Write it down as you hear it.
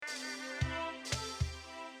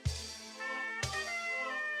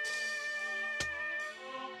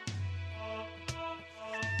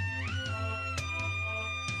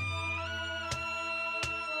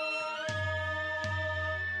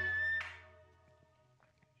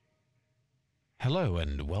Hello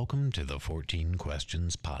and welcome to the 14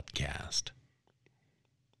 Questions Podcast.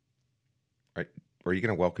 Are you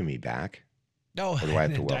going to welcome me back? Oh, Or do I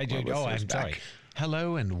have to welcome our listeners I'm back? sorry.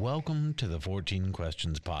 Hello and welcome to the 14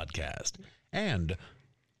 Questions Podcast. And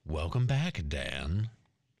welcome back, Dan.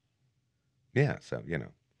 Yeah, so,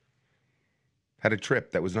 had a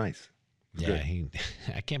trip that was nice. It was good.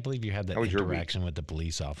 I can't believe you had that How was your interaction with the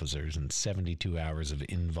police officers, and 72 hours of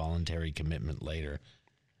involuntary commitment later,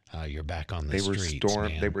 you're back on the streets,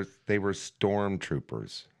 man. They were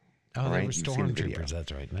stormtroopers. Oh, they right? were You've seen the video. stormtroopers.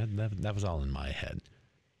 That's right. That was all in my head.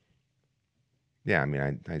 Yeah, I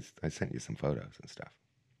mean, I sent you some photos and stuff.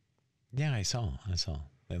 Yeah, I saw.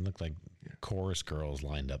 They looked like chorus girls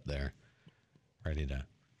lined up there, ready to,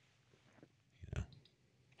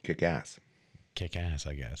 Kick ass. kick ass,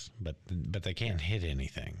 I guess. But they can't hit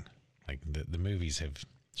anything. Like the movies have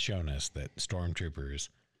shown us that stormtroopers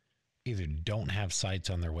either don't have sights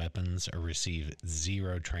on their weapons or receive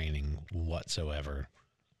zero training whatsoever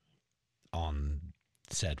on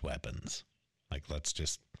said weapons. Like let's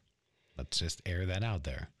just air that out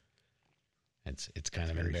there. It's kind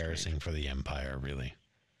of embarrassing for the Empire, really.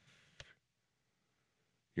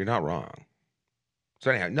 You're not wrong. So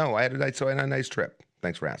anyhow, no, I had a nice trip.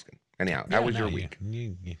 Thanks for asking. Anyhow, how was your week?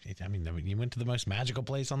 You went to the most magical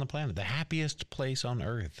place on the planet, the happiest place on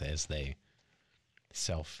Earth, as they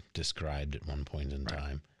self-described at one point in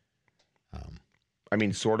time. I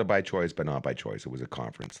mean, sort of by choice, but not by choice. It was a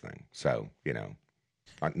conference thing. So,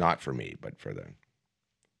 not for me, but for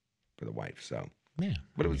the wife. So, Yeah,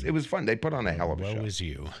 but it was fun. They put on a hell of a show. Woe is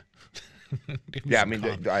you. Yeah, I mean,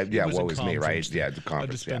 woe is me, right? Conference. Yeah, it's a I had to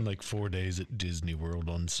conference. spend like 4 days at Disney World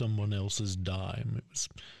on someone else's dime. It was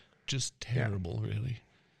just terrible, really.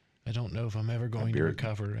 I don't know if I'm ever going to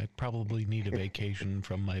recover. I probably need a vacation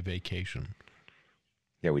from my vacation.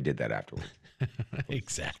 Yeah, we did that afterwards.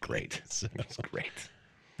 Exactly. Great. So, It's great.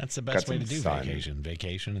 that's the best way to some do sun.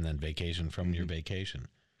 vacation, and then vacation from your vacation,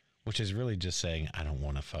 which is really just saying, I don't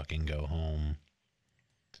want to fucking go home.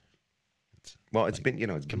 Well, it's been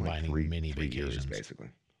like combining 3 mini years, vacations. basically.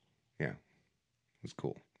 Yeah, it was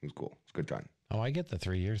cool. It's a good time. Oh, I get the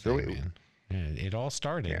 3 years So thing, man. Yeah, it all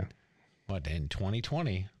started, in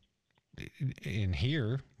 2020? In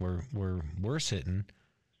here, we're sitting,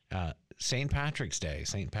 St. Patrick's Day.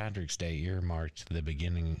 St. Patrick's Day earmarked the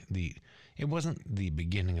beginning. It wasn't the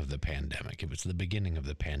beginning of the pandemic. It was the beginning of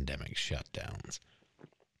the pandemic shutdowns.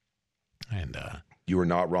 And You were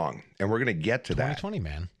not wrong, and we're gonna get to that. 2020,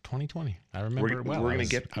 man, 2020. I remember it well.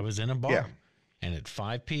 I was in a bar, and at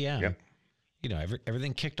 5 p.m.,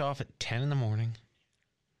 everything kicked off at 10 in the morning.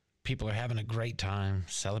 People are having a great time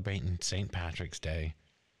celebrating St. Patrick's Day.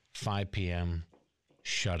 5 p.m.,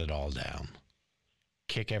 shut it all down.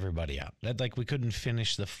 Kick everybody out. Like we couldn't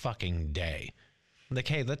finish the fucking day. Like,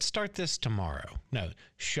 hey, let's start this tomorrow. No,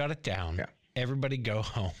 shut it down. Yeah. Everybody go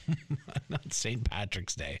home on St.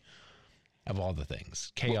 Patrick's Day. Of all the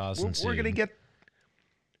things, chaos ensued. We're gonna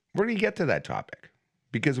get to that topic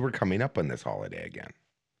because we're coming up on this holiday again.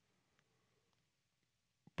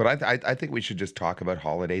 But I think we should just talk about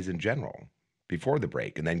holidays in general before the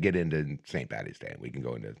break, and then get into St. Patty's Day. We can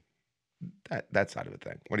go into that side of the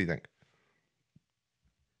thing. What do you think?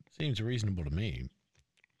 Seems reasonable to me.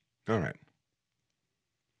 All right.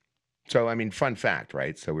 So, I mean, fun fact,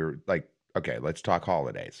 right? So we were like, okay, let's talk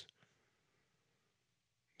holidays.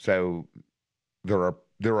 So there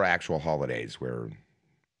are actual holidays where,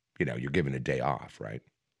 you're given a day off, right?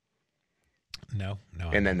 No.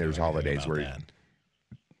 And then there's holidays where,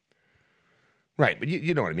 right? But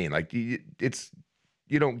you know what I mean. Like you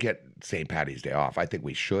don't get St. Patty's Day off. I think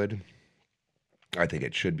we should. I think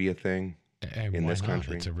it should be a thing in this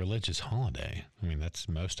country. It's a religious holiday. I mean, that's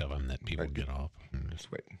most of them that people get off. I'm just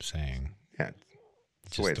saying. Yeah,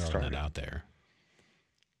 it's the way it throwing started it out there.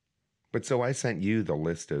 But so I sent you the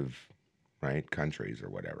list of countries or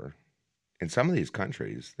whatever. In some of these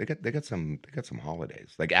countries, they got some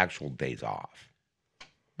holidays, like actual days off.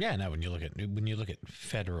 Yeah, no. When you look at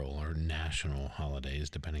federal or national holidays,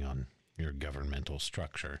 depending on your governmental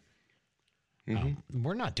structure,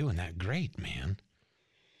 we're not doing that great, man.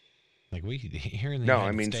 Like we here in the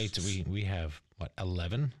United States, we have what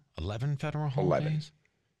 11 federal holidays.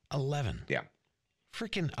 11. Yeah.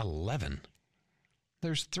 Freaking 11.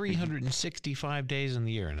 There's 365 days in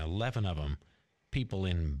the year, and 11 of them, people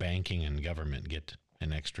in banking and government get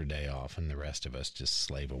an extra day off, and the rest of us just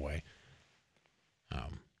slave away.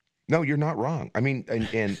 No, you're not wrong. I mean,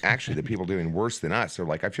 and actually, the people doing worse than us are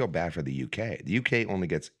like, I feel bad for the UK. The UK only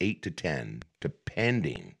gets 8 to 10,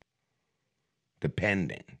 depending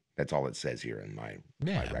That's all it says here in my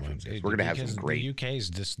references. We're going to have some great... The UK is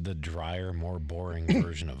just the drier, more boring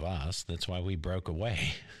version of us. That's why we broke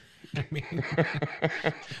away. I mean,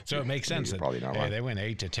 so it makes sense that they went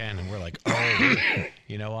 8 to 10, and we're like, oh,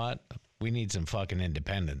 you know what? We need some fucking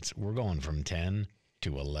independence. We're going from 10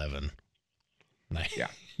 to 11. Yeah,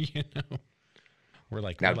 you know, we're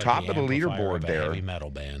like top of the leaderboard there. Heavy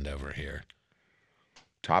metal band over here.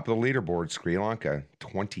 Top of the leaderboard, Sri Lanka,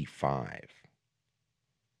 25.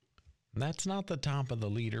 That's not the top of the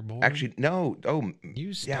leaderboard. Actually, no. Oh,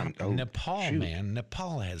 you stop. Yeah. Nepal, man.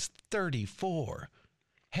 Nepal has 34.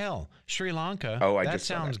 Hell, Sri Lanka. That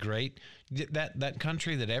sounds great. That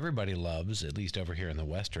country that everybody loves, at least over here in the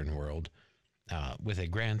Western world, with a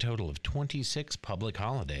grand total of 26 public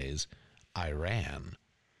holidays. Iran.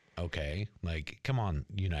 Okay, like, come on,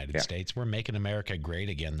 United States. We're making America great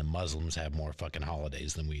again. The Muslims have more fucking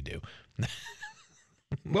holidays than we do.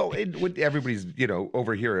 Well, everybody's,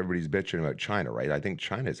 over here, everybody's bitching about China, right? I think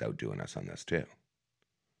China's outdoing us on this, too.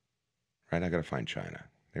 Right? I got to find China.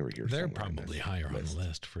 They were here. They're probably higher on the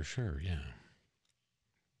list for sure, yeah.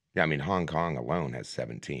 Yeah, I mean, Hong Kong alone has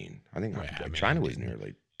 17. I think China was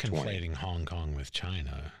nearly 20. Conflating Hong Kong with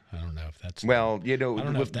China. I don't know if that's... Well,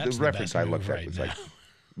 the reference I looked at was like...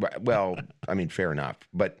 Well, I mean, fair enough.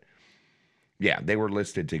 But, yeah, they were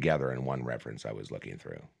listed together in one reference I was looking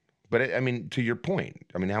through. But, I mean, to your point,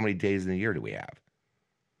 I mean, how many days in the year do we have?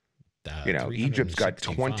 Egypt's got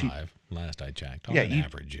 20... Last I checked, on an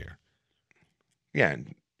average year. Yeah,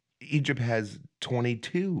 Egypt has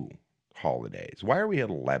 22 holidays. Why are we at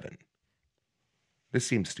 11? This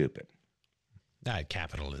seems stupid.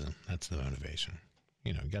 Capitalism. That's the motivation.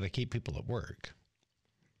 You got to keep people at work.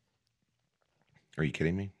 Are you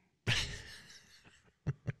kidding me?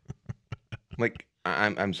 Like,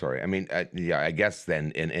 I'm sorry. I mean, I guess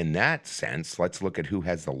then in that sense, let's look at who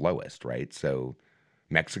has the lowest, right? So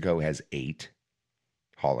Mexico has 8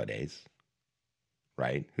 holidays,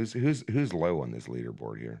 right? Who's low on this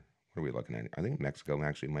leaderboard here? What are we looking at? I think Mexico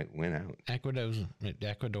actually might win out. Ecuador,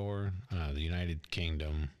 the United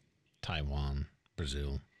Kingdom, Taiwan,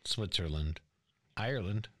 Brazil, Switzerland,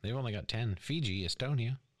 Ireland. They've only got 10. Fiji,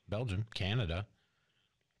 Estonia, Belgium, Canada,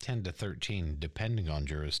 10 to 13, depending on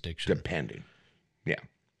jurisdiction. Depending, yeah.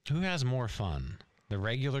 Who has more fun, the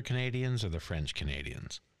regular Canadians or the French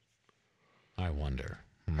Canadians? I wonder.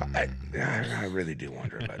 I really do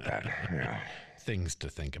wonder about that. Yeah. Things to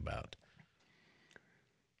think about.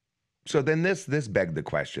 So then this begged the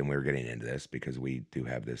question. We were getting into this because we do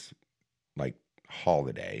have this like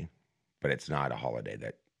holiday, but it's not a holiday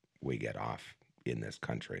that we get off in this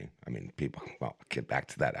country. I mean, I'll get back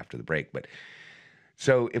to that after the break. But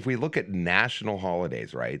so if we look at national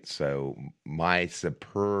holidays, right? So my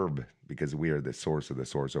superb, because we are the source of the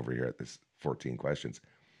source over here at this 14 questions,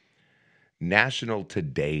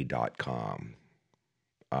 nationaltoday.com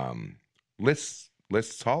lists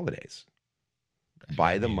holidays.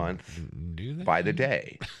 By the month, by the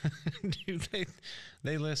day. Do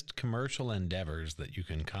they list commercial endeavors that you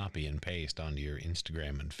can copy and paste onto your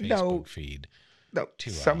Instagram and Facebook feed? No,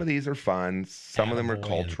 some of these are fun. Some of them are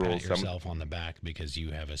cultural. Pat yourself on the back because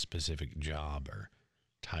you have a specific job or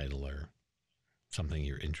title or something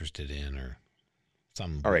you're interested in or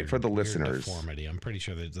some. All right, for the listeners, deformity. I'm pretty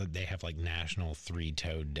sure that they have like National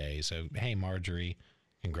Three-Toed Day. So hey, Marjorie,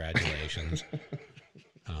 congratulations.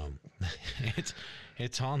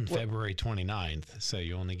 It's on February 29th, so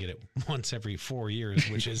you only get it once every 4 years,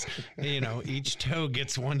 which is, each toe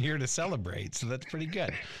gets 1 year to celebrate, so that's pretty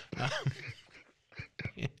good.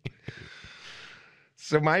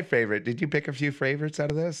 So my favorite, did you pick a few favorites out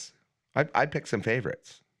of this? I picked some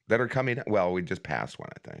favorites that are coming. Well, we just passed one,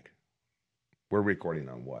 I think. We're recording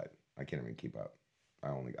on what? I can't even keep up.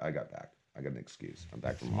 I got back. I got an excuse. I'm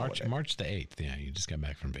back from March the 8th. Yeah, you just got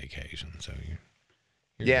back from vacation, so you're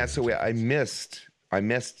yeah, so I missed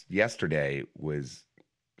yesterday was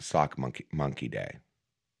Sock Monkey Day.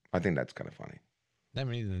 I think that's kind of funny. I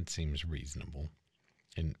mean, that seems reasonable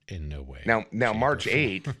in no way. Now March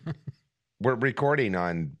 8th, we're recording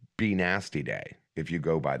on Be Nasty Day, if you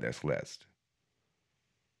go by this list.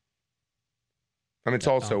 I mean, it's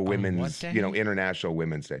also Women's, International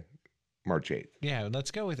Women's Day, March 8th. Yeah,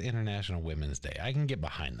 let's go with International Women's Day. I can get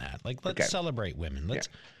behind that. Like, let's celebrate women.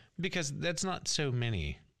 Because that's not so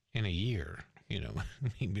many in a year,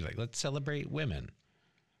 You'd be like, let's celebrate women.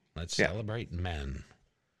 Let's celebrate men.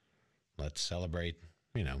 Let's celebrate,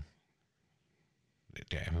 I mean,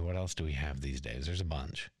 what else do we have these days? There's a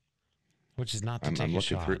bunch. Which is not to take a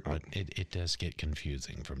shot, but it does get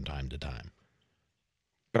confusing from time to time.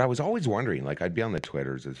 But I was always wondering, like, I'd be on the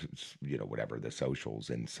Twitters, whatever, the socials,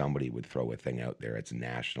 and somebody would throw a thing out there. It's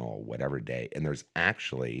National whatever day. And there's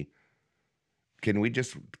actually, can we,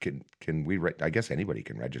 I guess anybody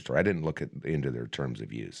can register. I didn't look into their terms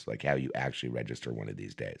of use, like how you actually register one of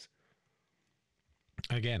these days.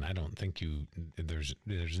 Again, I don't think there's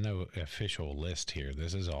no official list here.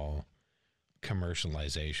 This is all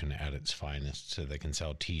commercialization at its finest, so they can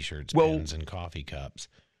sell T-shirts, pens, and coffee cups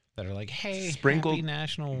that are like, hey, happy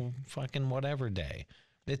National fucking whatever day.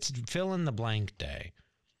 It's fill in the blank day.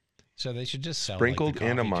 So they should just sell sprinkled like the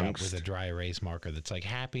coffee in amongst cup with a dry erase marker that's like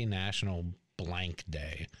happy National blank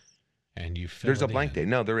day, and you fill there's it a blank in. day.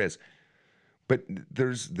 No, there is, but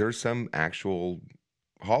there's some actual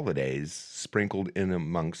holidays sprinkled in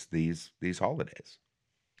amongst these holidays.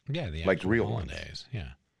 Yeah, the like real holidays. Ones. Yeah.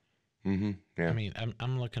 Mm-hmm. Yeah. I mean,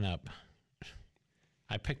 I'm looking up.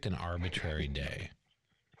 I picked an arbitrary day.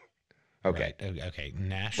 Okay. Right. Okay.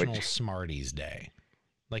 National Smarties Day.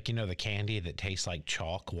 Like, the candy that tastes like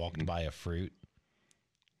chalk walked by a fruit.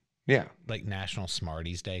 Yeah. Like National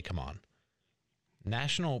Smarties Day. Come on.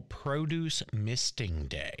 National Produce Misting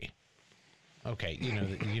Day. Okay.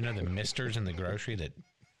 You know the misters in the grocery that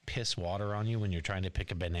piss water on you when you're trying to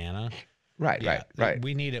pick a banana. Right. Yeah, right.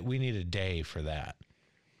 We need a day for that.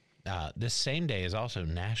 This same day is also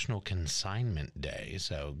National Consignment Day.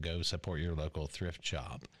 So go support your local thrift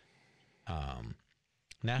shop.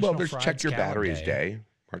 National there's Fried Check Your Scallop Batteries Day.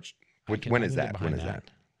 March. When is that? When is that?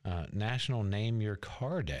 National Name Your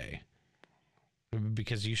Car Day.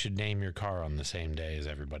 Because you should name your car on the same day as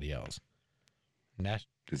everybody else.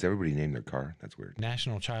 Does everybody name their car? That's weird.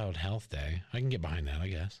 National Child Health Day. I can get behind that, I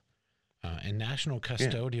guess. And National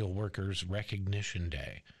Custodial Workers Recognition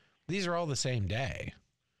Day. These are all the same day.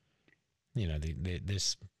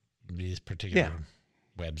 These particular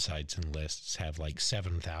websites and lists have like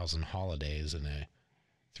 7,000 holidays in a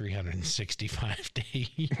 365-day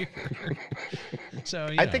year. So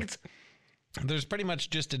I think there's pretty much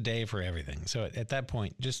just a day for everything. So at that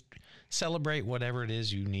point, just celebrate whatever it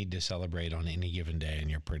is you need to celebrate on any given day, and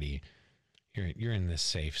you're in this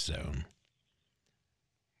safe zone.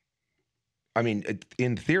 I mean,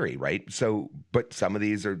 in theory, right? So, but some of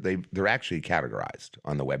these they're actually categorized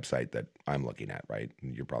on the website that I'm looking at, right?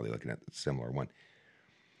 And you're probably looking at a similar one.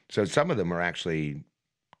 So some of them are actually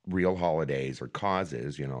real holidays or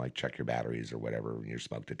causes, like Check Your Batteries or whatever, your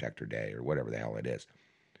smoke detector day or whatever the hell it is.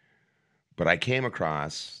 But I came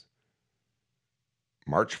across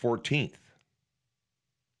March 14th,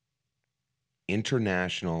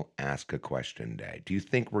 International Ask a Question Day. Do you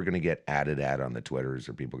think we're going to get added on the Twitters,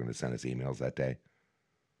 or people going to send us emails that day?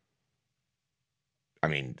 I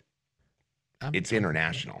mean, it's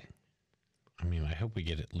international. I mean, I hope we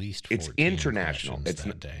get at least 14 It's international. It's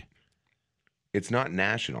that day. It's not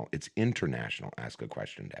national. It's International Ask a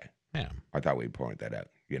Question Day. Yeah. I thought we'd point that out,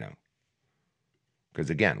 Because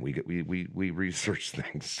again, we research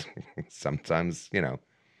things. Sometimes,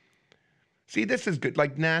 See, this is good.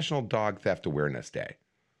 Like National Dog Theft Awareness Day.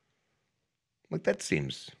 Like that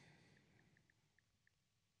seems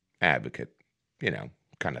advocate,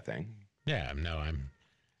 kind of thing. Yeah, no,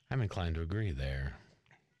 I'm inclined to agree there.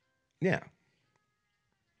 Yeah.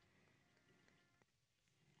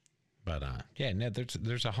 But no,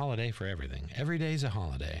 there's a holiday for everything. Every day's a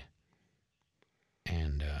holiday.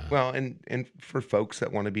 And and for folks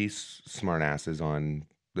that want to be smart asses on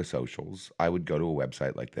the socials, I would go to a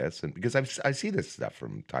website like this, and because I see this stuff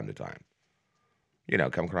from time to time,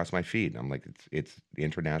 come across my feed, and I'm like, it's the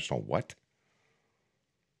international what?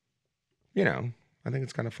 I think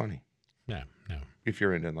it's kind of funny. Yeah, no. If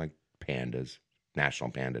you're into like pandas, National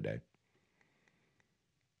Panda Day.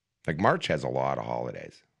 Like March has a lot of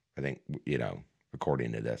holidays, I think,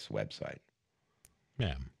 according to this website.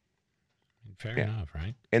 Yeah. Fair enough,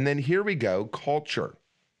 right? And then here we go, culture.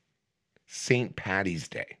 St. Paddy's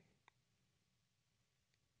Day.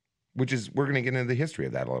 Which is, we're going to get into the history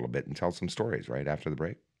of that a little bit and tell some stories, right, after the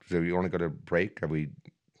break. So you want to go to break? Have we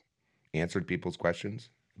answered people's questions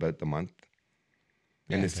about the month?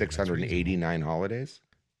 And the 689 holidays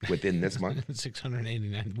within this month?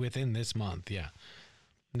 689 within this month, yeah.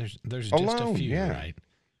 There's Alone, just a few, right?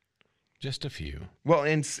 Just a few. Well,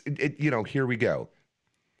 and here we go.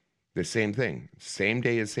 The same thing. Same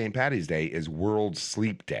day as St. Paddy's Day is World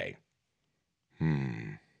Sleep Day.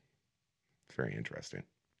 Very interesting.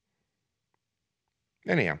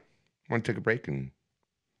 Anyhow, want to take a break and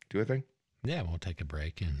do a thing? Yeah, we'll take a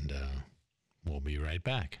break and we'll be right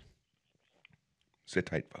back. Sit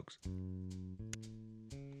tight, folks.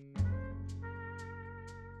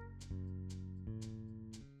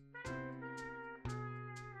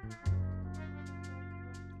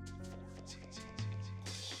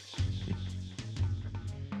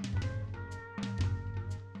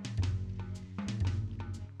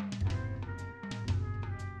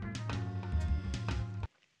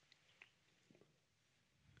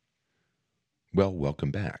 Well,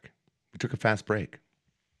 welcome back. We took a fast break.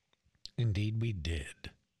 Indeed, we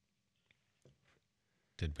did.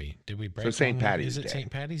 Did we? Did we break? So St. Patty's Day. Is it St.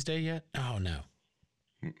 Patty's Day yet? Oh, no.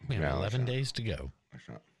 We have 11 days to go. That's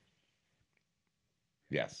not.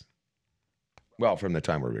 Yes. Well, from the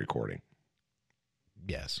time we're recording.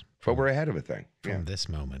 Yes. But we're ahead of a thing. From this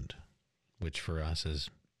moment, which for us is,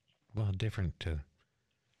 well, different to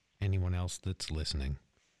anyone else that's listening.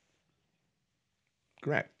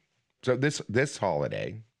 Correct. So this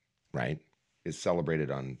holiday, right, is celebrated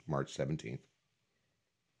on March 17th.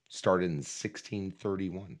 Started in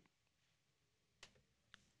 1631.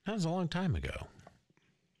 That was a long time ago.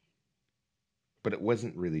 But it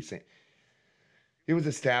wasn't really Saint. It was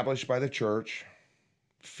established by the church,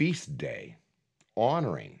 feast day,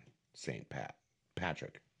 honoring St.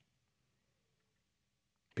 Patrick,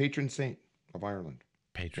 patron saint of Ireland.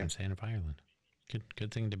 Patron saint of Ireland.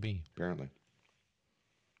 Good thing to be. Apparently.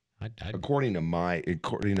 According to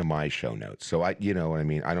my show notes. So I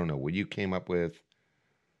don't know what you came up with.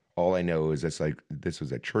 All I know is this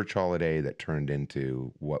was a church holiday that turned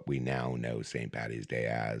into what we now know St. Patty's Day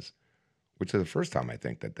as, which is the first time I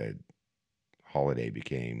think that the holiday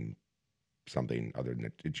became something other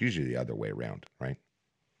than it's usually the other way around, right?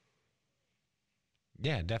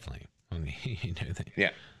 Yeah, definitely.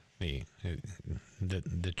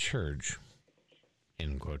 The church,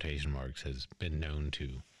 in quotation marks, has been known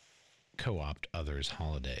to co-opt others'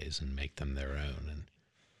 holidays and make them their own, and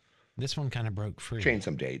this one kind of broke free. Change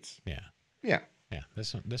some dates. Yeah.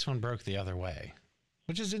 This one broke the other way,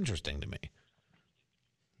 which is interesting to me.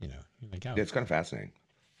 It's kind of fascinating.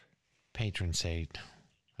 Patron saint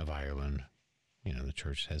of Ireland. The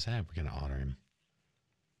church says, "Hey, we're going to honor him,"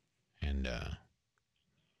 and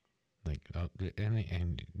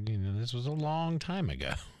this was a long time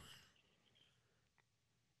ago.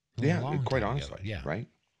 Quite honestly, right?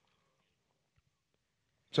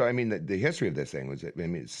 So, I mean, the history of this thing was,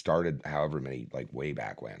 it started however many, way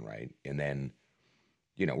back when, right? And then,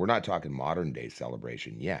 we're not talking modern day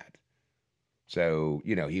celebration yet. So,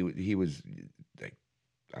 he was,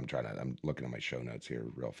 I'm looking at my show notes here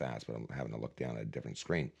real fast, but I'm having to look down at a different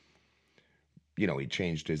screen. He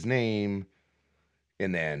changed his name,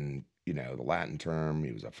 and then, the Latin term,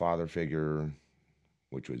 he was a father figure,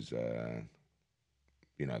 which was, the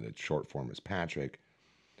short form is Patrick.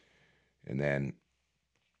 And then,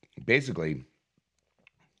 basically,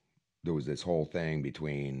 there was this whole thing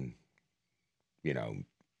between, the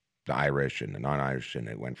Irish and the non-Irish, and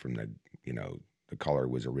it went from the color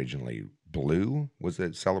was originally blue, was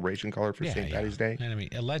the celebration color for St. Patty's Day.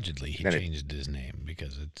 And allegedly he changed his name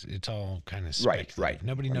because it's all kind of speculative. Right.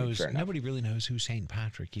 Nobody really knows who St.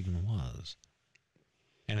 Patrick even was.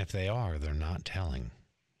 And if they are, they're not telling.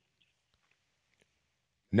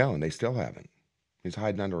 No, and they still haven't. He's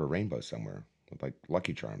hiding under a rainbow somewhere with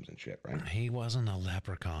Lucky Charms and shit, right? He wasn't a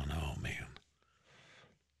leprechaun. Oh, man.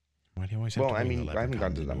 Why do you always have to I haven't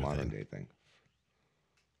gotten to the modern day thing.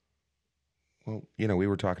 Well, we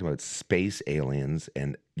were talking about space aliens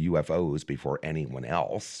and UFOs before anyone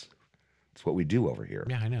else. It's what we do over here.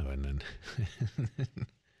 Yeah, I know. And then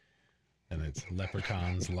and it's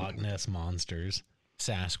leprechauns, Loch Ness monsters,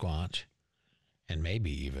 Sasquatch, and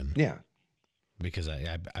maybe even because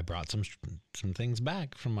I brought some things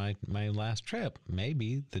back from my last trip.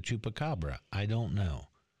 Maybe the chupacabra. I don't know.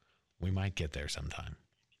 We might get there sometime.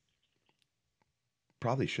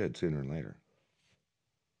 Probably should sooner or later.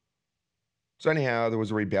 So anyhow, there was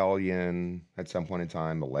a rebellion at some point in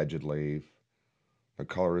time, allegedly. The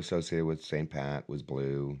color associated with St. Pat was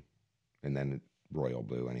blue, and then royal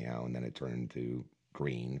blue anyhow, and then it turned into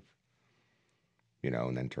green,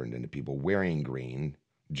 and then turned into people wearing green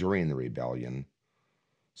during the rebellion,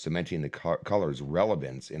 cementing the color's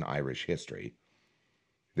relevance in Irish history.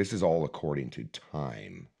 This is all according to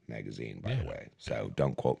Time magazine, by the way, so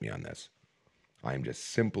don't quote me on this. I'm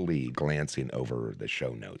just simply glancing over the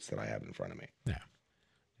show notes that I have in front of me. Yeah.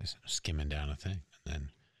 Just skimming down a thing. And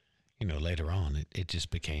then, later on, it just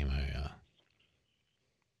became a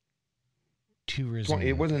tourism,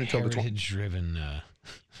 it wasn't until heritage-driven,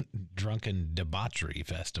 drunken debauchery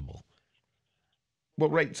festival. Well,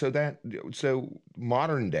 right. So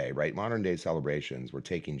modern day celebrations were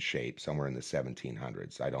taking shape somewhere in the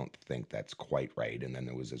 1700s. I don't think that's quite right. And then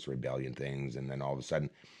there was this rebellion things. And then all of a sudden,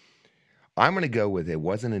 I'm going to go with it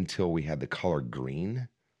wasn't until we had the color green,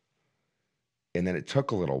 and then it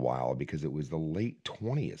took a little while because it was the late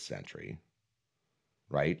 20th century,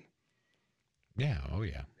 right? Yeah, oh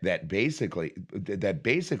yeah. That basically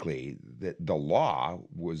the law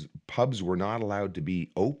was pubs were not allowed to be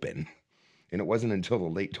open And it wasn't until the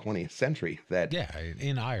late 20th century that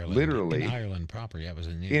in Ireland, literally in Ireland proper, it was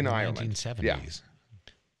in the 1970s.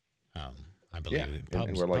 Yeah. I believe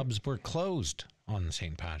pubs were closed on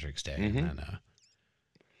St. Patrick's Day, and then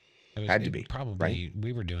had to be probably right?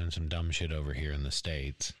 We were doing some dumb shit over here in the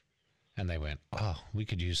States, and they went, "Oh, we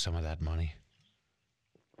could use some of that money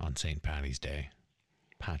on St. Patrick's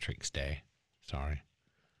Day." Sorry.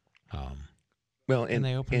 Well, and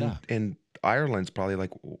they opened up. And Ireland's probably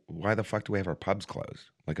like, why the fuck do we have our pubs closed?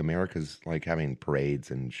 Like America's like having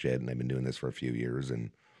parades and shit, and they've been doing this for a few years,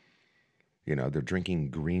 and they're drinking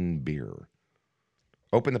green beer.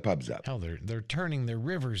 Open the pubs up. Hell, they're turning their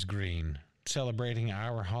rivers green, celebrating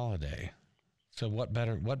our holiday. So what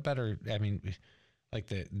better? I mean, like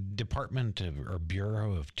the Department of or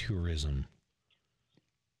Bureau of Tourism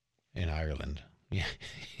in Ireland. Yeah,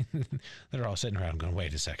 they're all sitting around going,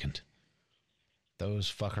 "Wait a second,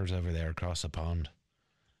 those fuckers over there across the pond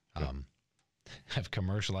have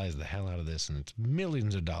commercialized the hell out of this, and it's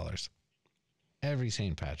millions of dollars every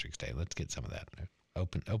St. Patrick's Day. Let's get some of that.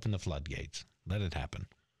 Open the floodgates. Let it happen."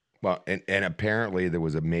 Well, and apparently there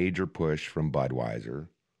was a major push from Budweiser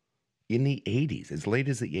in the 80s, as late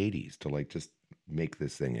as the 80s, to like just make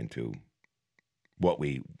this thing into what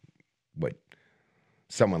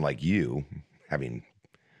someone like you, having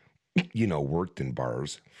worked in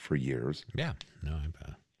bars for years. Yeah, no,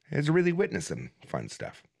 has really witnessed some fun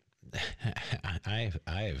stuff. I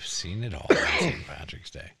have seen it all on St.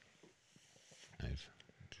 Patrick's Day. I've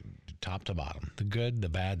top to bottom, the good, the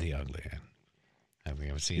bad, the ugly.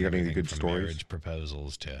 I've seen everything from stories? Marriage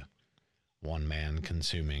proposals to one man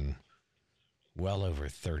consuming well over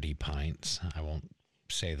 30 pints. I won't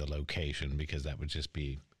say the location because that would just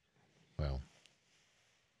be, well,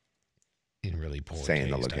 in really poor saying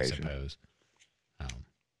taste, the location, I suppose.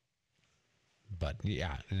 But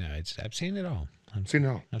yeah, I've seen it all. I've seen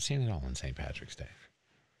it all on St. Patrick's Day.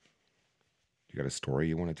 You got a story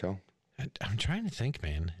you want to tell? I'm trying to think,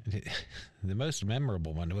 man. The most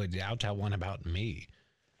memorable one, I'll tell one about me.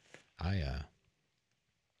 I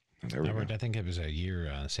think it was a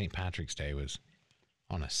year, St. Patrick's Day was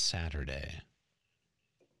on a Saturday.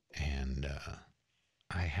 And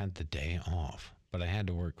I had the day off, but I had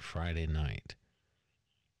to work Friday night.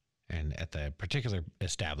 And at the particular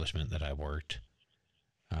establishment that I worked,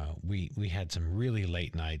 we had some really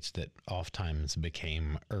late nights that oftentimes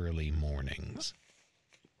became early mornings.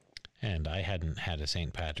 And I hadn't had a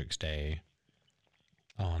St. Patrick's Day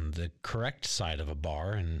on the correct side of a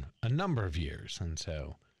bar in a number of years. And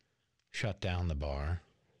so shut down the bar.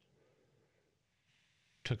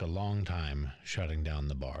 Took a long time shutting down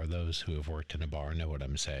the bar. Those who have worked in a bar know what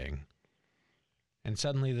I'm saying. And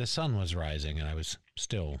suddenly the sun was rising and I was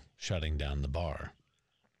still shutting down the bar.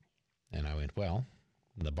 And I went, well,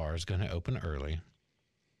 the bar is going to open early.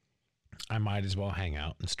 I might as well hang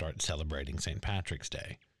out and start celebrating St. Patrick's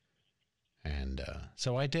Day. And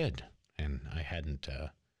so I did, and I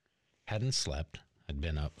hadn't slept. I'd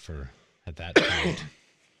been up for, at that point,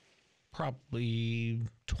 probably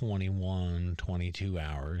 21, 22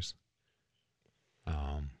 hours.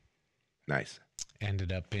 Nice.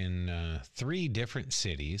 Ended up in 3 different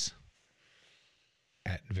cities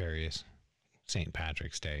at various St.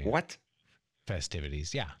 Patrick's Day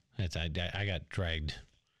festivities. Yeah, I got dragged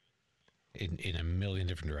in a million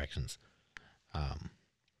different directions.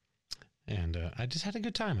 And I just had a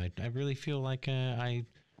good time. I really feel like I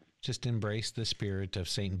just embraced the spirit of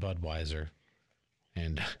St. Budweiser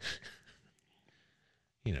and,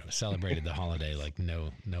 celebrated the holiday like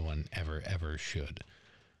no one ever should.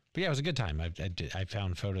 But yeah, it was a good time. I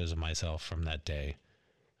found photos of myself from that day.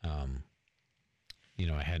 I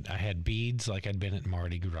had beads like I'd been at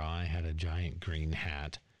Mardi Gras. I had a giant green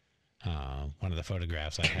hat. One of the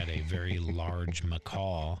photographs, I had a very large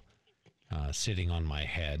macaw sitting on my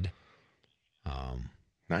head.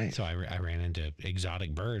 Nice. So I ran into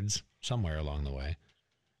exotic birds somewhere along the way.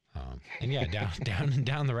 And yeah,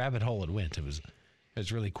 down the rabbit hole it went. It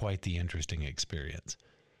was really quite the interesting experience.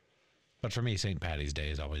 But for me, St. Patty's Day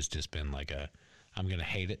has always just been like I'm going to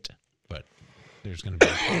hate it, but there's going to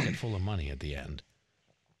be a pocket full of money at the end.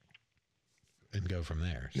 And go from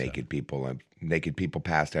there. Naked people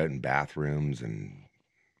passed out in bathrooms and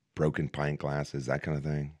broken pint glasses, that kind of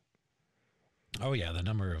thing. Oh yeah, the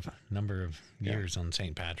number of years on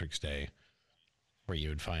St. Patrick's Day where you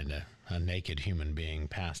would find a naked human being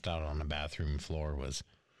passed out on a bathroom floor was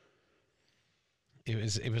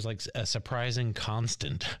like a surprising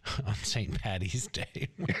constant on St. Patty's Day.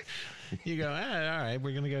 You go, all right,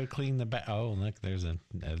 we're gonna go clean the oh look, there's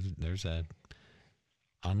a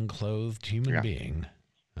unclothed human being.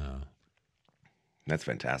 That's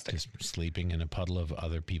fantastic. Just sleeping in a puddle of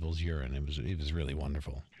other people's urine. It was really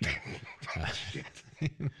wonderful.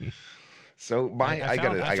 So I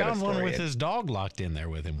got a found story one with his dog locked in there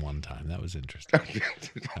with him one time. That was interesting.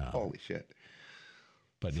 Holy shit.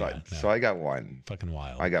 But so I got one. Fucking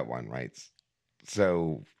wild. I got one, right?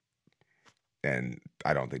 So, and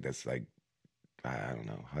I don't think that's like, I don't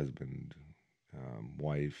know, husband,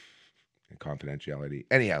 wife, confidentiality.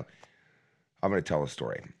 Anyhow, I'm going to tell a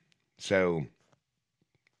story. So,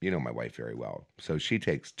 you know my wife very well. So she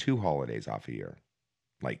takes 2 holidays off a year.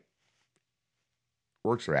 Like,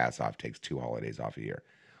 works her ass off, takes 2 holidays off a year.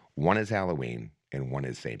 One is Halloween and one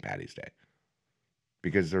is St. Patty's Day.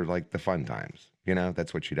 Because they're like the fun times. You know,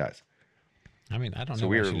 that's what she does. I mean, I don't know. So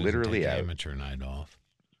we were literally out. Amateur night off.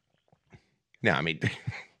 No, I mean,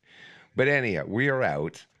 but anyhow, we are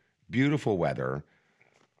out. Beautiful weather.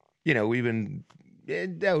 You know, we've been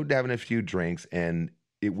out having a few drinks, and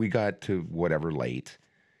we got to whatever late,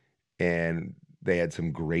 and they had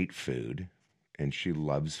some great food, and she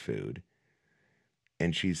loves food,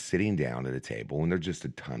 and she's sitting down at a table, and there's just a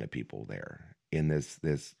ton of people there. And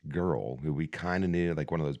this girl who we kind of knew, like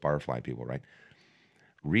one of those barfly people, right,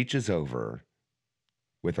 reaches over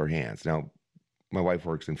with her hands. Now, my wife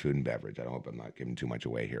works in food and beverage. I hope I'm not giving too much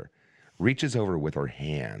away here. Reaches over with her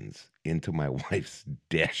hands into my wife's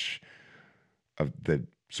dish of the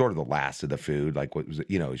sort of the last of the food, like what was it,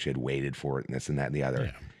 you know, she had waited for it and this and that and the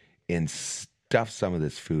other, and stuffed some of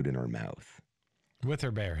this food in her mouth with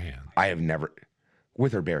her bare hands. I have never,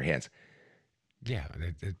 with her bare hands. Yeah,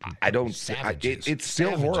 I don't. It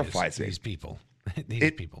still horrifies me. These people,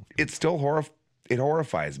 people. It still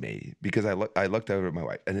horrifies me because I looked over at my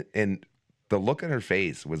wife and the look on her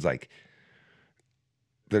face was like,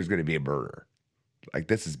 "There's going to be a murder. Like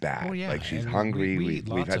this is bad. Well, yeah, like she's hungry.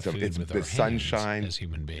 We've had some. It's the sunshine as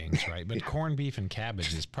human beings, right? But corned beef and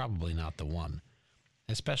cabbage is probably not the one,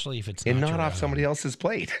 especially if it's not off somebody else's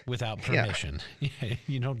plate without permission. Yeah.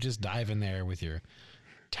 You don't just dive in there with your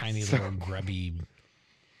tiny little grubby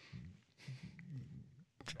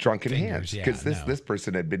drunken hands, because this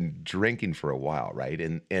person had been drinking for a while, right,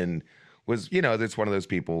 and was, you know, that's one of those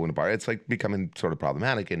people in a bar. It's like becoming sort of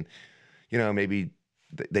problematic, and you know, maybe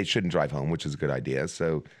they shouldn't drive home, which is a good idea.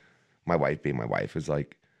 So my wife, being my wife, is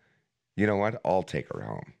like, you know what, I'll take her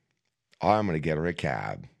home. I'm going to get her a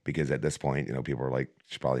cab, because at this point, you know, people are like,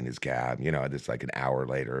 she probably needs a cab, you know, it's like an hour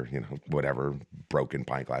later, you know, whatever, broken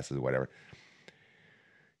pint glasses or whatever.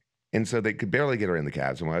 And so they could barely get her in the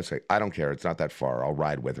cab. So my wife's like, I don't care. It's not that far. I'll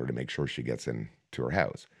ride with her to make sure she gets into her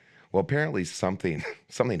house. Well, apparently something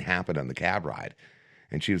happened on the cab ride.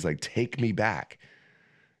 And she was like, take me back.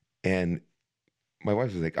 And my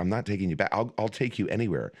wife was like, I'm not taking you back. I'll take you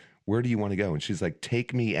anywhere. Where do you want to go? And she's like,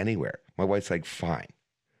 take me anywhere. My wife's like, fine.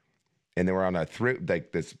 And they were on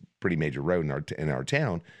like this pretty major road in our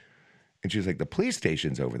town. And she was like, the police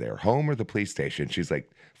station's over there. Home or the police station? She's like,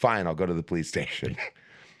 fine, I'll go to the police station.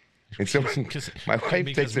 And so my wife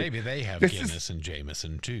takes maybe they have Guinness and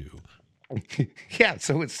Jameson too. Yeah,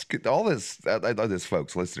 so it's all this. I love this,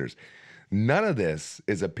 folks, listeners. None of this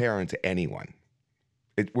is apparent to anyone.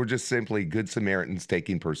 We're just simply good Samaritans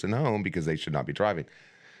taking person home because they should not be driving.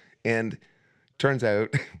 And turns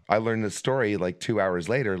out, I learned this story like 2 hours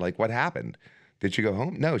later. Like, what happened? Did she go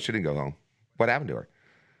home? No, she didn't go home. What happened to her?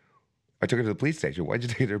 I took her to the police station. Why'd you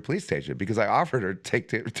take her to the police station? Because I offered her to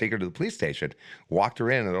take her to the police station. Walked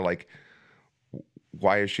her in, and they're like,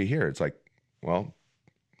 why is she here? It's like, well,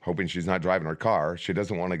 hoping she's not driving her car. She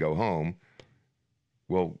doesn't want to go home.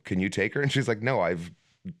 Well, can you take her? And she's like, no,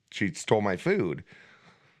 she stole my food.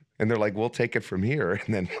 And they're like, we'll take it from here.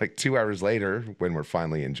 And then like 2 hours later, when we're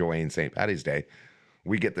finally enjoying St. Patty's Day,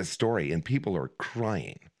 we get this story, and people are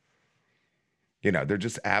crying. You know, they're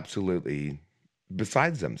just absolutely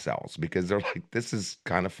besides themselves, because they're like, this is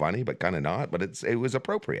kind of funny, but kind of not, but it was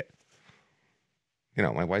appropriate. You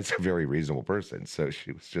know, my wife's a very reasonable person. So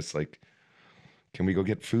she was just like, can we go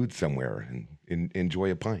get food somewhere and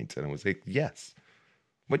enjoy a pint? And I was like, yes.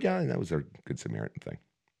 But yeah, that was a good Samaritan thing.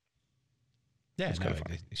 Yeah, it's kind of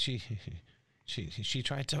funny. She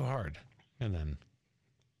tried so hard, and then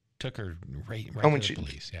took her right to the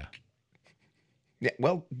police. Yeah. Yeah,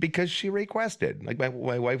 well, because she requested. Like my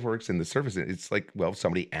wife works in the service. It's like, well,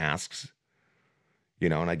 somebody asks, you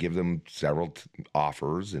know, and I give them several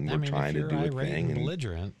offers, and we're trying to do a thing. And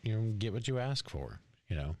belligerent, you get what you ask for.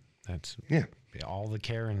 You know, that's all the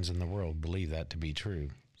Karens in the world believe that to be true.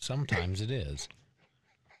 Sometimes it is.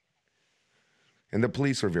 And the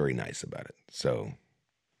police are very nice about it. So,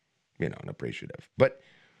 you know, and appreciative. But,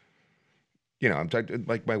 you know, I'm talking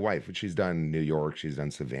like my wife, she's done New York, she's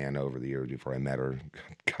done Savannah over the years before I met her.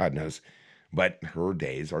 God knows But her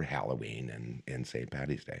days are Halloween and St.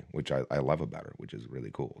 Patty's Day, which I love about her, which is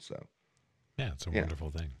really cool. So, yeah, it's a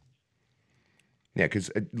wonderful thing. Yeah,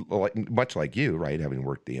 because much like you, right, having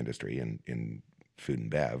worked the industry in food and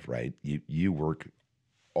bev, right, you work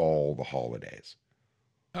all the holidays.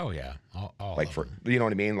 Oh yeah, all like for you know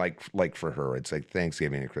what I mean. Like for her, it's like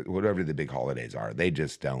Thanksgiving, whatever the big holidays are. They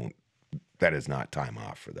just don't. That is not time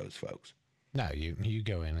off for those folks. No, you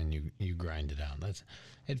go in and you grind it out.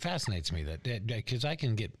 It fascinates me that because I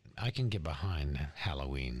can get behind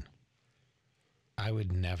Halloween. I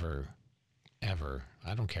would never, ever.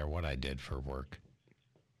 I don't care what I did for work.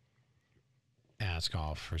 Ask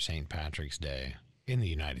off for St. Patrick's Day in the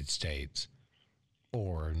United States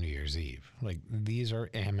or New Year's Eve. Like, these are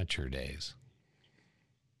amateur days.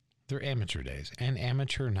 They're amateur days and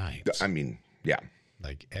amateur nights. I mean, yeah.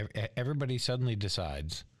 Like, everybody suddenly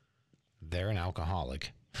decides they're an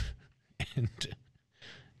alcoholic and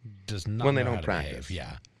does not when know they don't how to practice.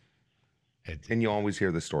 behave. Yeah. And you always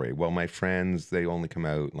hear the story. Well, my friends, they only come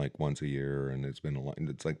out like once a year, and it's been a lot.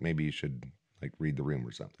 It's like maybe you should like read the room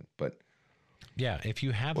or something. But yeah, if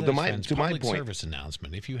you have those friends, public service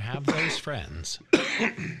announcement. If you have those friends,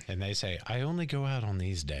 and they say, "I only go out on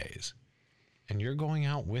these days," and you're going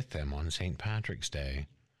out with them on St. Patrick's Day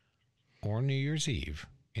or New Year's Eve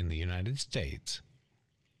in the United States,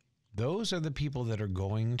 those are the people that are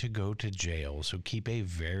going to go to jail. So keep a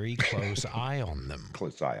very close eye on them.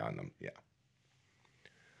 Close eye on them. Yeah.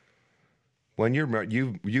 When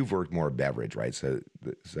you've worked more beverage, right? So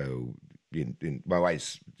my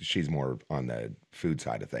wife, she's more on the food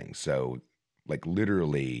side of things. So like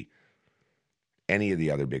literally any of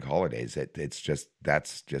the other big holidays, that's just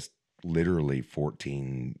literally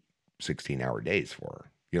 14, 16-hour days for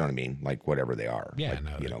her. You know what I mean? Like whatever they are. Yeah,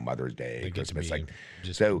 like, no, Mother's Day, Christmas, like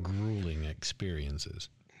just so grueling experiences.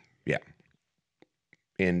 Yeah.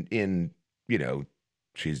 In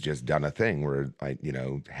she's just done a thing where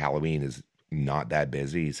Halloween is not that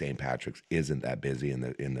busy. St. Patrick's isn't that busy in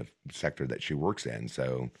the sector that she works in.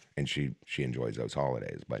 So, and she enjoys those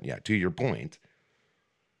holidays. But yeah, to your point,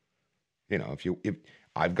 if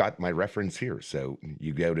I've got my reference here, so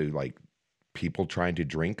you go to like people trying to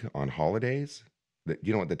drink on holidays. That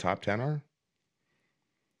you know what the top 10 are?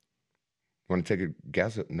 Want to take a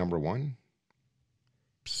guess at number 1?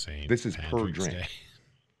 This is per drink.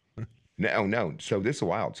 No. So this is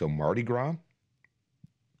wild. So Mardi Gras.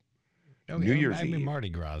 New Year's Eve. Mardi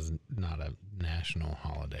Gras is not a national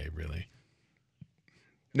holiday, really.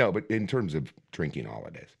 No, but in terms of drinking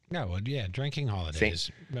holidays. No, yeah, drinking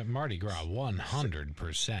holidays. But Mardi Gras,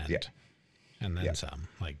 100%. Yeah. And then some.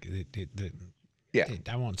 Like, yeah.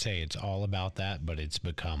 I won't say it's all about that, but it's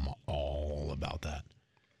become all about that.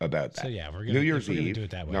 So yeah, we're gonna New Year's Eve, do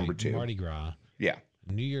it that way. number 2. Mardi Gras. Yeah.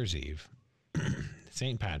 New Year's Eve.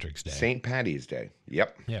 St. Patrick's Day. St. Patty's Day.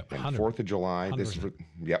 Yep. Yep. And 4th of July. 100%. This is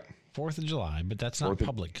yep. 4th of July, but that's not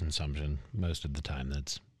public consumption most of the time.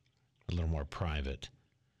 That's a little more private.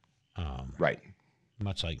 Right.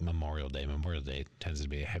 Much like Memorial Day. Memorial Day tends to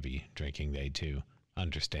be a heavy drinking day too,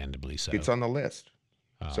 understandably so. It's on the list.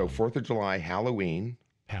 So 4th of July, Halloween.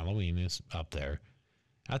 Halloween is up there.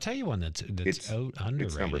 I'll tell you one that's underrated. It's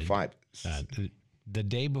number 5. The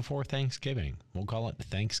day before Thanksgiving. We'll call it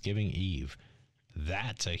Thanksgiving Eve.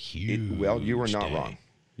 That's a huge you were not day. wrong.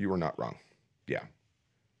 You were not wrong. Yeah.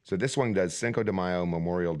 So this one does Cinco de Mayo,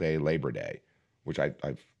 Memorial Day, Labor Day, which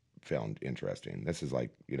I've found interesting. This is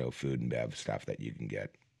like, food and bev stuff that you can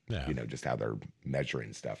get, just how they're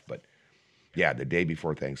measuring stuff. But yeah, the day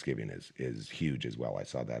before Thanksgiving is huge as well. I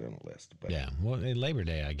saw that on the list. But yeah, well, Labor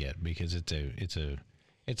Day I get because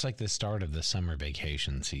it's like the start of the summer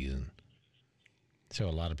vacation season. So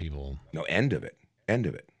a lot of people. No, end of it. End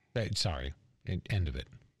of it. End of it.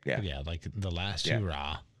 Yeah. But yeah, like the last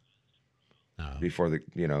hurrah. Before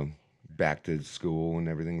back to school and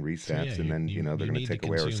everything resets, and then they're going to take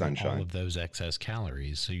away our sunshine. All of those excess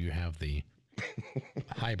calories, so you have the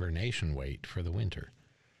hibernation weight for the winter.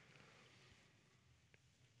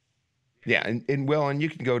 Yeah, and you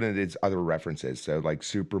can go to its other references. So like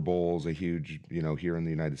Super Bowl's a huge, here in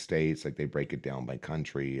the United States, like they break it down by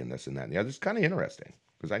country and this and that and the other. It's kind of interesting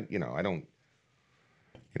because I don't,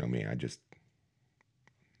 me, I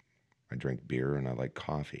drink beer and I like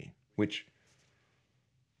coffee, which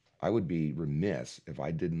I would be remiss if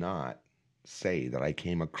I did not say that I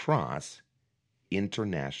came across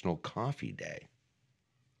International Coffee Day.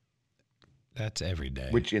 That's every day.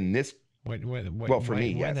 Which in this... for me,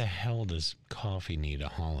 yes. Why the hell does coffee need a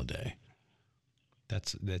holiday?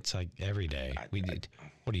 That's like every day.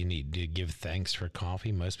 What do you need? Do you give thanks for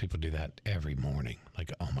coffee? Most people do that every morning.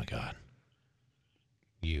 Like, oh my God.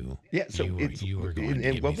 You are going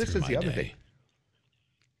to get me this through is the my other day. thing.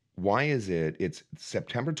 Why is it? It's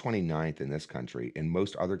September 29th in this country. In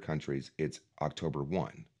most other countries, it's October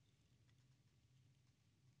 1.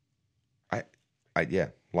 Yeah,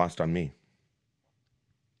 lost on me.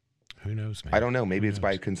 Who knows, man? I don't know. Maybe it's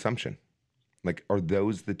by consumption. Like, are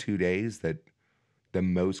those the 2 days that the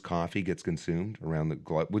most coffee gets consumed around the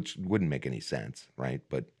globe? Which wouldn't make any sense, right?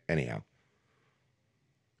 But anyhow,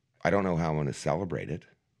 I don't know how I'm going to celebrate it.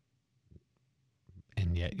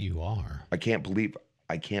 And yet you are. I can't believe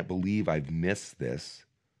I've missed this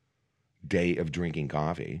day of drinking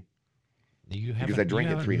coffee. Because I drink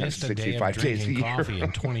it 365 days a year. Coffee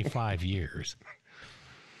in 25 years.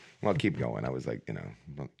 Well, keep going. I was like,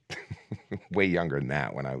 way younger than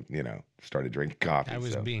that when I, started drinking coffee. I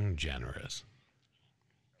was being generous.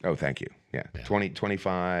 Oh, thank you. Yeah. 20,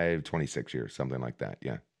 25, 26 years, something like that.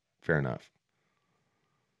 Yeah. Fair enough.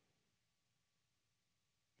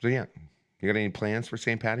 So, yeah. You got any plans for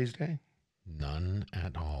St. Paddy's Day? None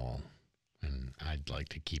at all. And I'd like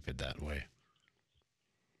to keep it that way.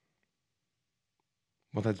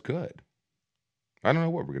 Well, that's good. I don't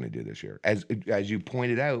know what we're going to do this year. As you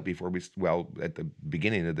pointed out before at the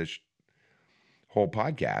beginning of this whole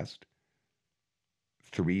podcast,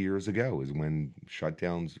 3 years ago is when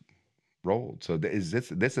shutdowns rolled. So is this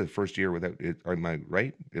the first year without it? Am I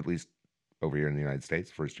right? At least over here in the United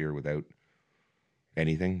States, first year without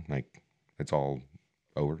anything. Like, it's all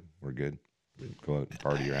over. We're good. Go out and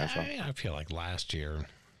party your ass off. I feel like last year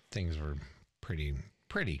things were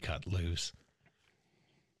pretty cut loose.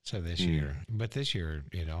 So this year, but this year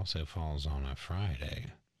it also falls on a Friday.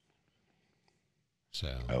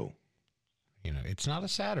 So, it's not a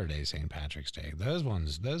Saturday, St. Patrick's Day. Those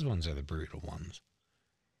ones are the brutal ones.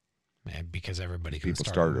 Because everybody can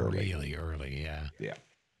start really early. Yeah. Yeah.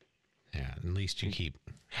 Yeah. At least you keep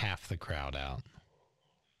half the crowd out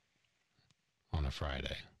on a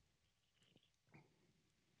Friday.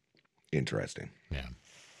 Interesting. Yeah.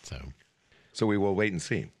 So we will wait and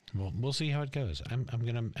see. Well, we'll see how it goes. I'm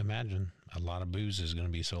going to imagine a lot of booze is going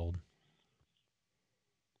to be sold.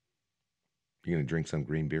 You're going to drink some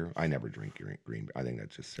green beer? I never drink green beer. I think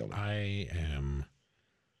that's just silly. I am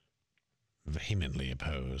vehemently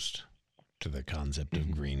opposed to the concept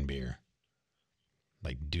of green beer.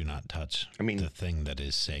 Like, do not touch the thing that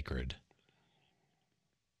is sacred.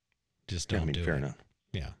 Just don't do it. Fair enough.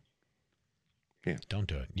 Yeah. Yeah. Don't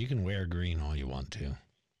do it. You can wear green all you want to.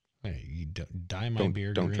 Hey, you dye my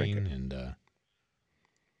beer green, and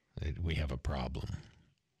we have a problem.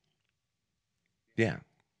 Yeah,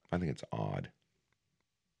 I think it's odd.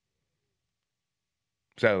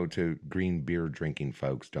 So, to green beer drinking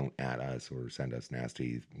folks, don't at us or send us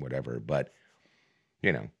nasty whatever. But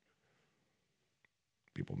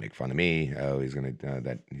people make fun of me. Oh, he's gonna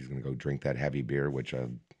go drink that heavy beer, which I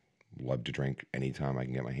love to drink anytime I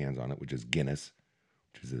can get my hands on it, which is Guinness.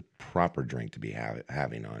 Which is a proper drink to be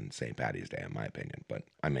having on St. Paddy's Day, in my opinion. But,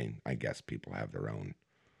 I guess people have their own,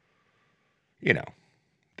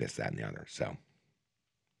 this, that, and the other. So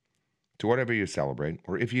whatever you celebrate,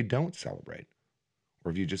 or if you don't celebrate,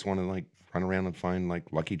 or if you just want to, run around and find,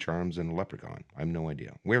 Lucky Charms and a leprechaun, I have no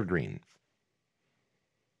idea. Wear green.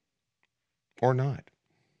 Or not.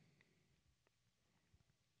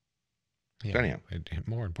 Yeah, anyhow.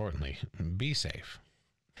 More importantly, be safe.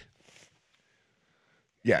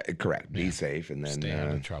 Yeah, correct. Be safe, and then stay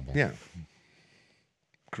out of trouble. Yeah,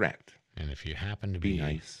 correct. And if you happen to be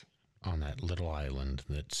nice on that little island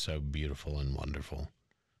that's so beautiful and wonderful,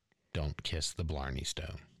 don't kiss the Blarney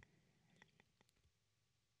Stone.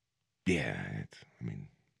 Yeah,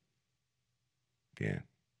 yeah.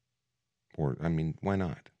 Or why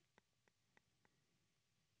not?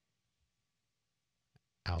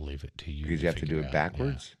 I'll leave it to you. Because you have to do it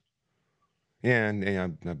backwards. Yeah,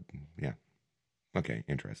 yeah. Okay,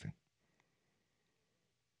 interesting.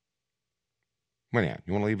 Well, yeah,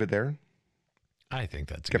 you want to leave it there? I think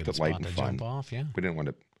that's kept it light and fun. Jump off, yeah. We didn't want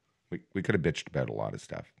to. We could have bitched about a lot of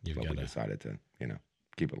stuff, but we decided to,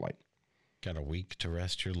 keep it light. Got a week to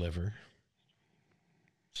rest your liver.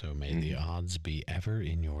 So may the odds be ever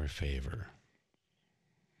in your favor.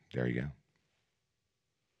 There you go.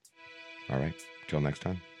 All right. Till next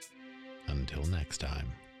time. Until next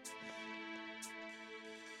time.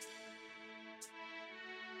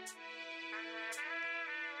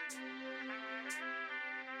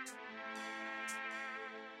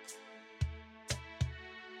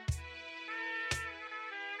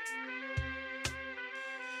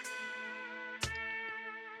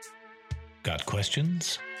 Got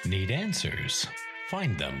questions? Need answers?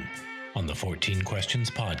 Find them on the 14 Questions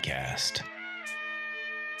Podcast.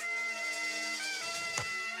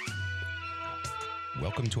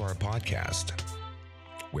 Welcome to our podcast.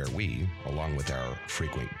 where we, along with our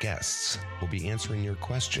frequent guests, will be answering your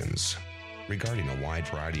questions regarding a wide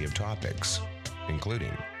variety of topics,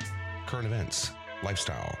 including current events,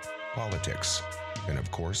 lifestyle, politics, and of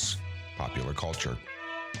course, popular culture.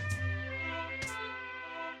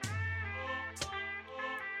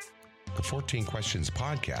 The 14 Questions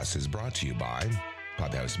podcast is brought to you by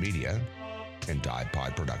Podhouse Media and Dive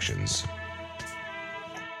Pod Productions.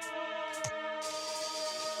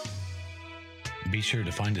 Be sure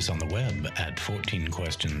to find us on the web at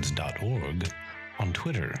 14questions.org, on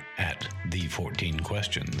Twitter at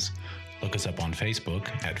The14Questions. Look us up on Facebook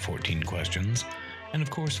at 14 Questions, and of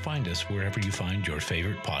course find us wherever you find your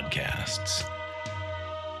favorite podcasts.